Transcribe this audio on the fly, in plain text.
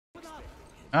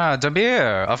Ah,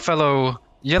 Damir, a fellow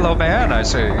yellow man, I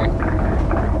see.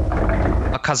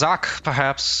 A Kazakh,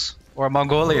 perhaps, or a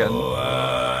Mongolian,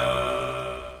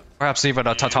 perhaps even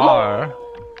a Tatar.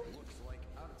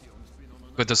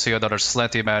 Good to see another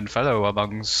slanty man fellow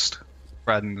amongst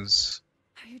friends.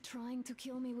 Are you trying to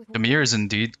kill me with Damir is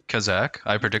indeed Kazakh.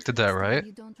 I predicted that right.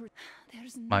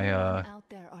 There's no My one out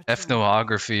there, Artyom.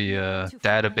 ethnography I want to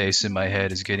database in find my no one head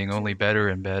to is talk getting to. only better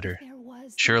and better. If there was,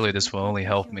 then Surely he this would will only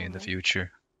probably help kill me in the already.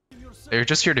 future. They're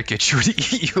just here to get you to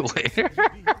eat you later.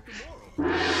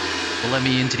 Well, let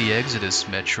me into the Exodus,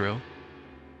 Metro.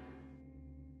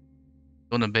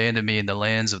 Don't abandon me in the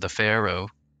lands of the Pharaoh.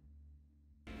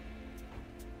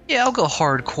 Yeah, I'll go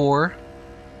hardcore.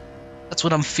 That's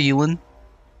what I'm feeling.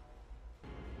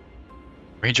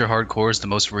 Ranger Hardcore is the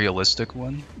most realistic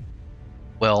one.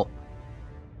 Well,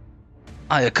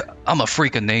 I'm a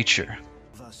freak of nature.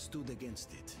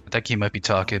 I think he might be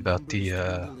talking about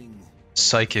the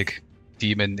psychic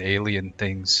demon alien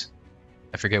things.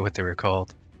 I forget what they were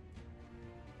called.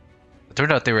 It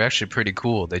turned out they were actually pretty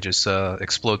cool. They just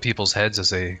explode people's heads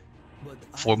as a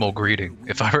formal greeting,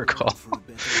 if I recall.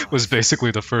 Was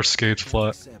basically the first Scapes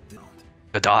plot.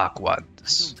 The Dark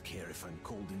Ones.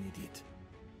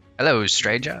 Hello,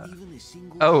 stranger.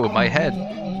 Oh, my head.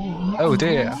 Oh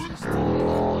dear.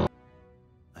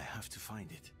 I have to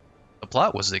find it. The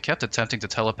plot was they kept attempting to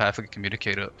telepathically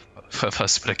communicate with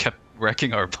us, but it kept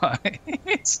wrecking our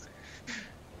minds.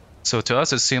 So to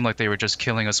us, it seemed like they were just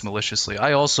killing us maliciously.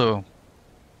 I also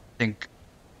think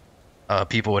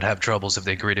people would have troubles if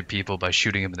they greeted people by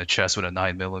shooting them in the chest with a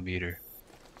 9mm. I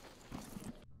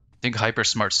think hyper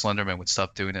smart Slenderman would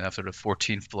stop doing it after the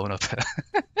 14th blown up.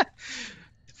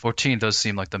 14 does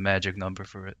seem like the magic number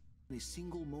for it.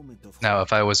 Now,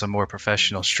 if I was a more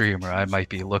professional streamer, I might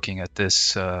be looking at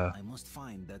this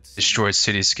destroyed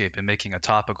cityscape and making a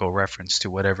topical reference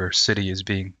to whatever city is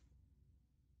being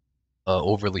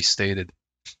overly stated.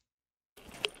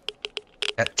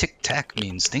 That tic-tac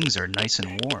means things are nice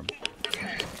and warm.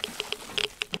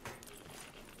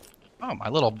 Oh, my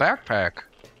little backpack.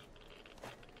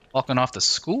 Walking off to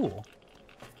school.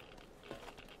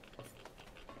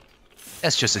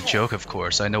 That's just a joke, of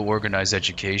course. I know organized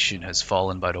education has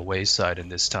fallen by the wayside in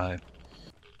this time.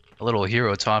 A little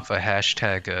hero talk for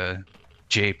hashtag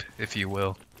jape, if you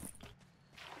will.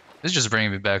 This is just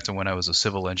bringing me back to when I was a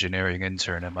civil engineering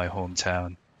intern in my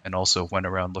hometown, and also went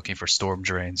around looking for storm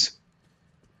drains.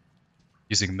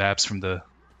 Using maps from the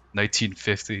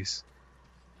 1950s.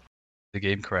 The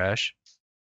game crash.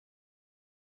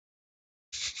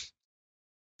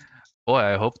 Boy,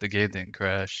 I hope the game didn't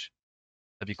crash.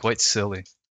 That'd be quite silly.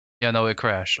 Yeah, no, it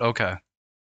crashed. Okay.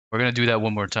 We're gonna do that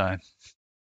one more time.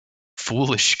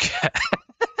 Foolish cat.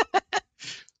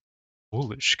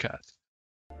 Foolish cat.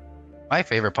 My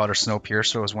favorite part of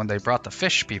Snowpiercer was when they brought the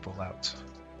fish people out.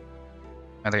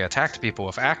 And they attacked people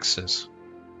with axes.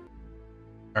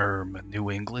 New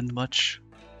England much?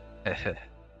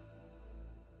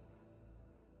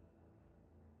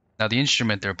 Now the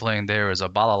instrument they're playing there is a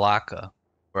balalaka,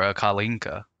 or a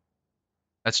kalinka.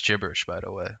 That's gibberish, by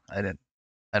the way.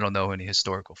 I don't know any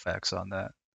historical facts on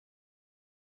that.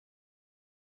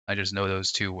 I just know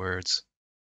those two words.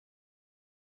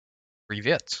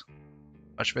 Privet.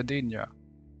 Ashvedinya.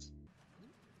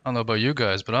 I don't know about you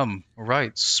guys, but I'm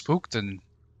right spooked and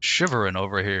shivering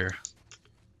over here.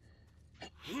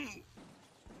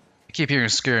 I keep hearing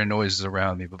scary noises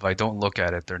around me, but if I don't look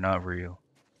at it, they're not real.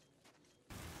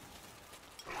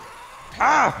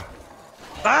 Ah!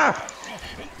 Ah!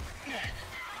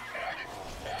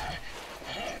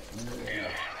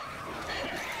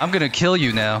 I'm gonna kill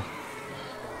you now.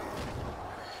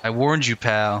 I warned you,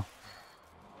 pal.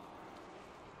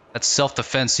 That's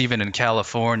self-defense even in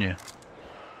California.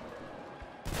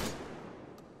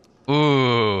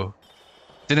 Ooh.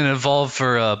 Didn't evolve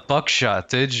for buckshot,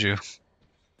 did you?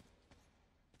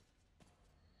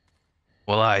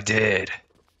 Well, I did.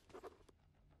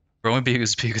 Rowan Beak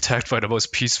is being attacked by the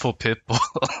most peaceful pit bull.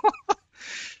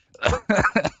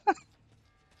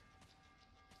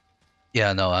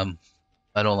 Yeah, no,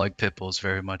 I don't like pit bulls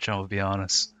very much, I'll be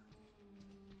honest.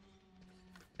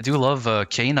 I do love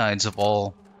canines of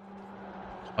all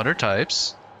other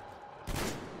types.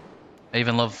 I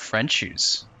even love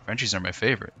Frenchies. Frenchies are my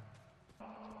favorite.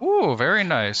 Ooh, very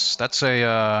nice. That's a,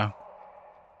 I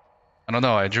don't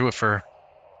know, I drew it for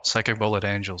Psychic Bullet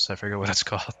Angels. I forget what it's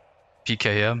called.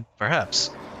 PKM, perhaps.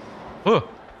 Ooh.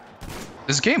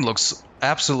 This game looks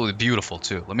absolutely beautiful,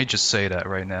 too. Let me just say that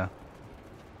right now.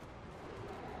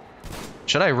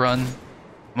 Should I run?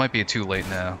 It might be too late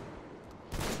now.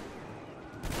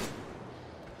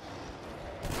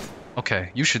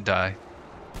 Okay, you should die.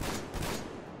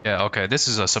 Yeah, okay, this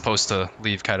is a supposed to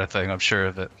leave kind of thing, I'm sure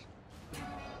of it.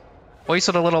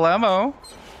 Wasted a little ammo.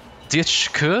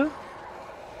 DSHK?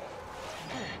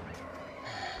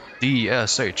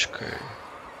 DSHK.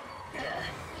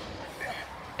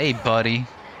 Hey, buddy.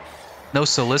 No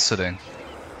soliciting.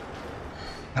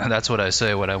 That's what I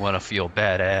say when I want to feel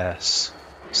badass.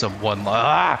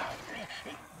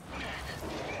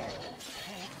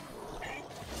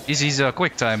 This is a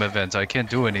quick time event. I can't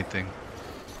do anything.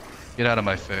 Get out of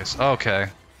my face. Okay.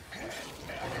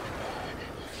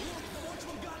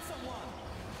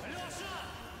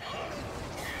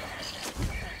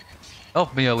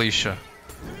 Help me, Alicia.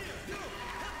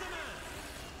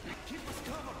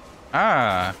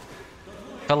 Ah.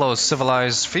 Fellow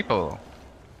civilized people.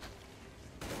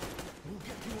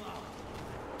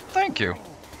 Thank you.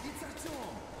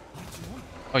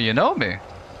 Oh, you know me.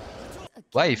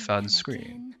 Wife on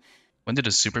screen. When did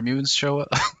the super mutants show up?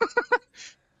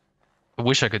 I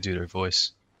wish I could do their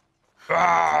voice.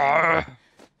 Are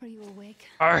you awake?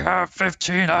 I have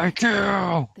 15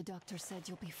 IQ! The doctor said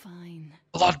you'll be fine.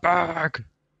 Blood bag!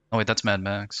 Oh wait, that's Mad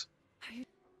Max.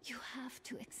 You have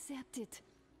to accept it.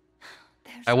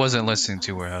 I wasn't listening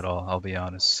to her at all, I'll be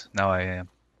honest. Now I am.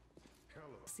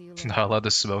 Not allowed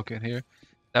to smoke in here?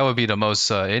 That would be the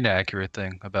most inaccurate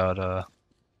thing about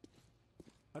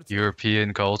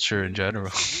European culture in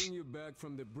general.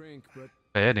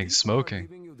 Banning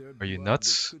smoking. Are you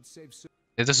nuts?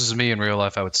 If this was me in real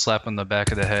life, I would slap him on the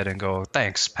back of the head and go,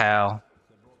 "Thanks, pal."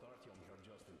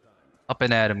 Up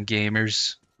and at him,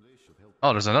 gamers.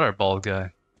 Oh, there's another bald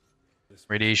guy.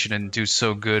 Radiation didn't do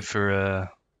so good for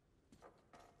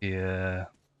I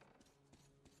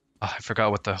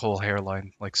forgot what the whole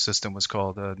hairline like system was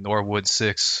called. Norwood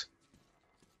 6.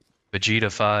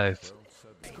 Vegeta 5.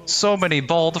 So many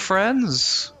bald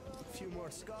friends!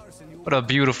 What a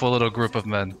beautiful little group of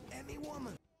men.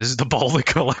 This is the Baldy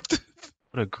Collective.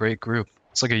 What a great group.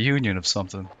 It's like a union of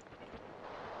something.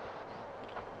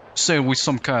 Saying we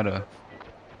some kind of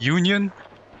union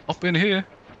up in here?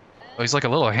 Oh, he's like a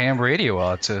little ham radio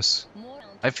autist.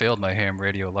 I failed my ham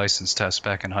radio license test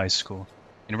back in high school.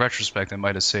 In retrospect, it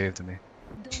might have saved me.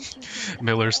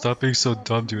 Miller, stop being so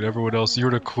dumb, dude. Everyone else,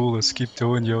 you're the coolest. Keep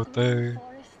doing your thing.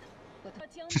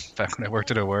 Back when I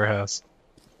worked at a warehouse.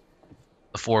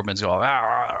 The foreman's all,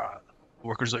 ah. The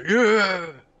workers like, yeah!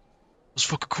 It was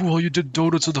fucking cool. You did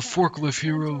donuts of the forklift,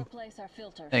 hero.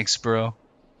 Thanks, bro.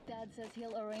 Dad says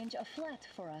he'll arrange a flat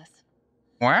for us.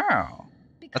 Wow.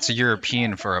 That's a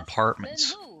European for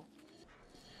apartments.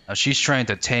 Now she's trying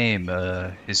to tame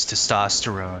his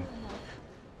testosterone.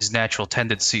 His natural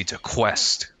tendency to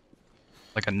quest.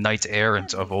 Like a knight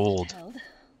errant of old.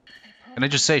 Can I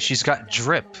just say, she's got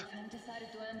drip.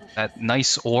 That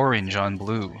nice orange on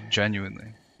blue,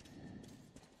 genuinely.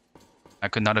 I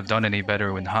could not have done any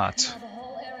better when hot.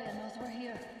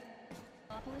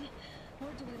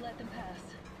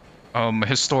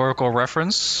 Historical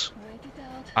reference?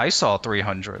 I saw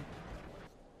 300.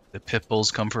 The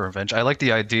Pitbulls come for revenge. I like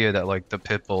the idea that, like, the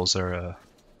Pitbulls are a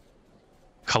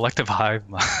collective hive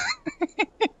mind.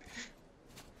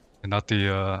 And not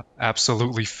the,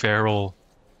 absolutely feral,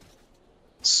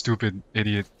 stupid,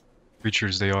 idiot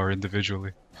creatures they are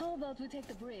individually. How about we take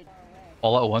the bridge?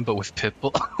 All at one, but with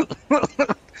Pitbull.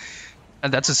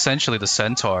 And that's essentially the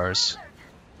Centaurs.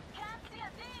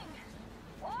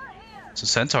 So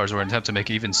Centaurs were an attempt to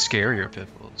make even scarier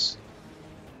Pitbulls.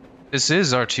 This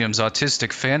is Artyom's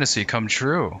autistic fantasy come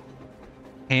true.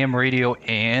 Ham radio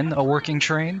and a working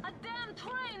train? A damn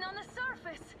train on the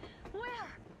surface. Where?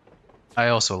 I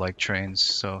also like trains,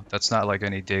 so that's not like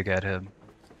any dig at him.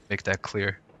 Make that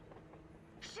clear.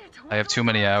 I have too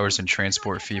many hours in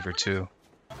transport fever too.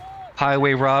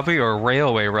 Highway robbery or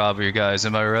railway robbery, guys,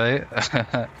 am I right?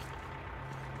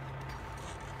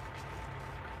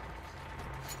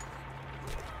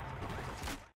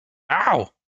 Ow!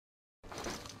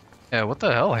 Yeah, what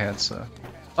the hell, Hansa?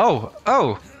 Oh!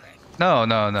 Oh! No,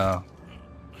 no, no.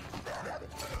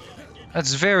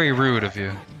 That's very rude of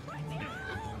you.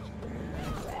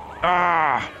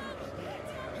 Ah!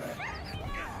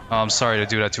 Oh, I'm sorry to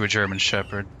do that to a German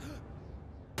Shepherd.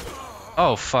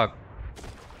 Oh, fuck.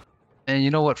 And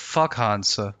you know what? Fuck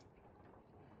Hansa.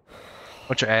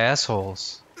 Bunch of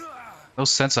assholes. No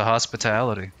sense of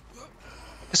hospitality.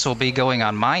 This will be going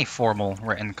on my formal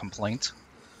written complaint.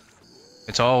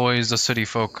 It's always the city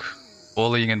folk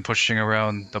bullying and pushing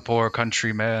around the poor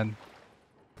countryman.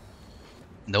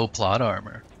 No plot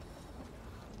armor.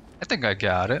 I think I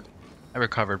got it. I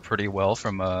recovered pretty well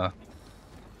from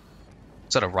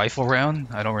is that a rifle round?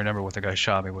 I don't remember what the guy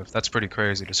shot me with. That's pretty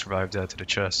crazy to survive that to the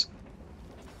chest.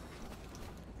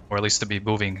 Or at least to be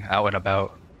moving out and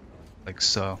about. Like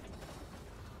so.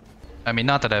 I mean,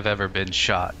 not that I've ever been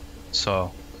shot,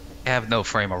 so I have no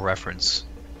frame of reference.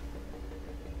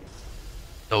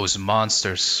 Those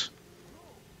monsters.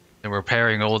 They're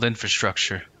repairing old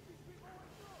infrastructure.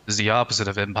 This is the opposite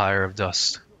of Empire of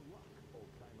Dust.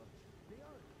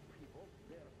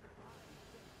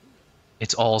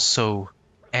 It's all so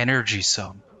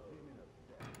energy-some.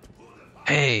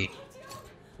 Hey!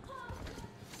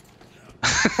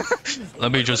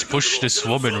 Let me just push this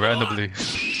woman randomly.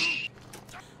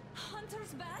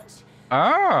 Hunter's badge?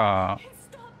 Ah!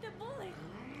 Stop the bullet!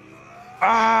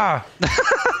 Ah!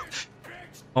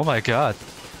 Oh my god.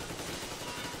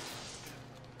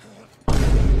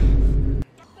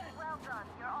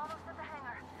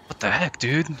 What the heck,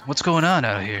 dude? What's going on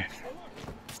out here?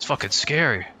 It's fucking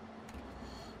scary.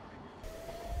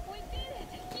 We did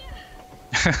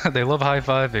it! Yeah! They love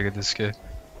high-fiving in this game.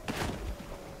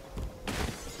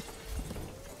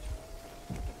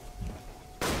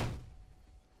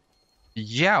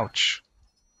 Youch.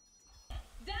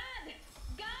 Dad!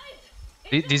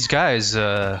 Guys! These guys,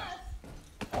 are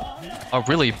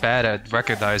really bad at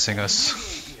recognizing us.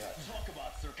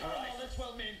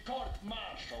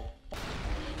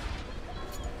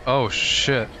 Oh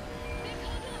shit.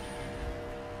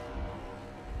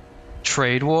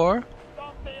 Trade war?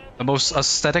 The most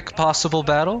aesthetic possible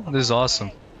battle? This is awesome.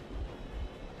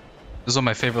 This is one of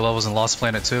my favorite levels in Lost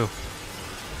Planet 2.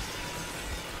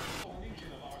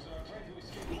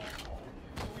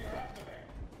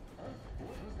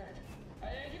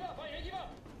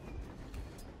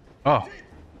 Oh.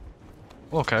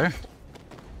 Okay.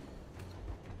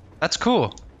 That's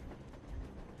cool.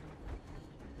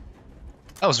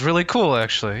 That was really cool,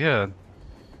 actually, yeah.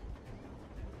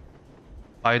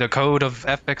 By the code of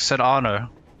ethics and honor,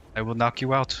 I will knock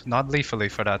you out non-lethally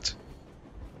for that.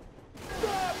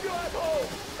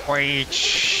 Wait,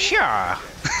 sure.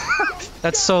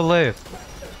 That's so lame.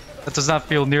 That does not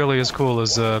feel nearly as cool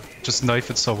as just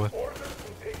knifing someone.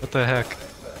 What the heck?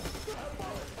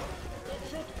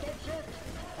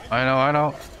 I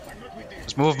know.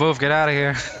 Just move, get out of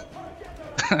here.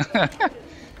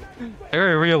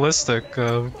 Very realistic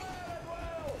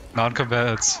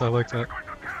non-combatants. I like that.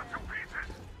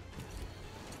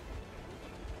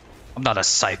 I'm not a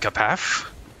psychopath.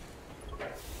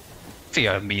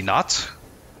 Fear me not.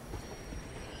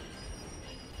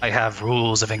 I have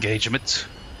rules of engagement.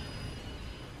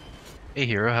 Hey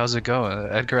hero, how's it going?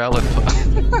 Edgar Allan Poe.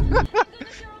 You're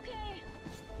okay!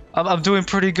 I'm doing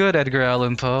pretty good, Edgar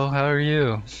Allan Poe. How are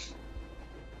you?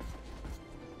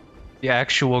 The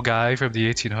actual guy from the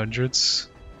 1800s.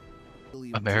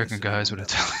 American guys with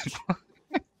Italian.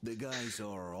 The guys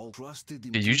are all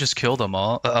trusted. Did you just kill them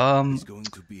all? It's going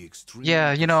to be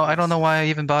Yeah, you know, I don't know why I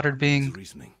even bothered being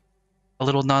reasoning. a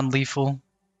little non-lethal.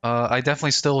 I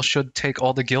definitely still should take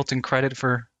all the guilt and credit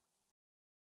for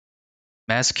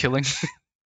mass killing.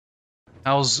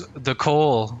 How's the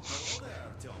coal?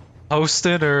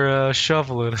 Posted or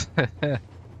shoveling?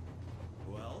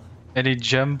 Any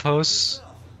gem posts?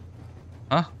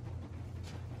 Huh?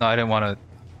 No, I didn't want to.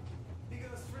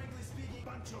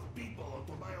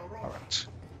 Alright.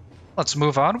 Let's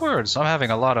move onwards. I'm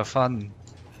having a lot of fun.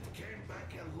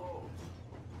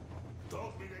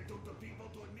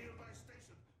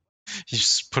 He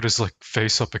just put his like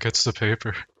face up against the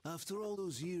paper. After all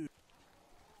those years,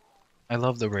 I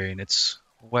love the rain. It's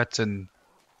wet and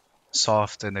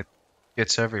soft and it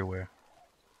gets everywhere.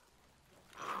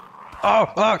 Oh,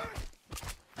 fuck!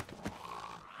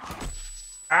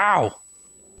 Ow!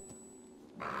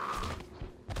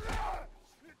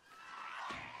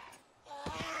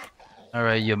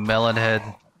 Alright, you melon head.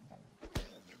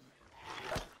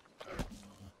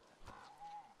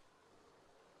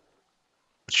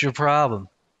 What's your problem?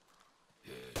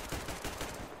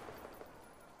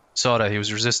 Saw that he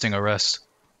was resisting arrest.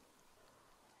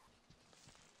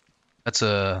 That's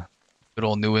a good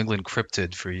old New England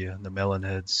cryptid for you, the melon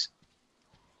heads.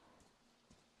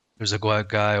 There's a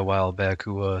guy a while back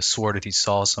who swore that he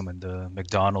saw some in the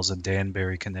McDonald's in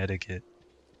Danbury, Connecticut,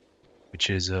 which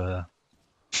is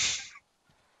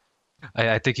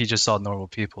I think he just saw normal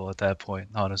people at that point,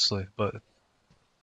 honestly. But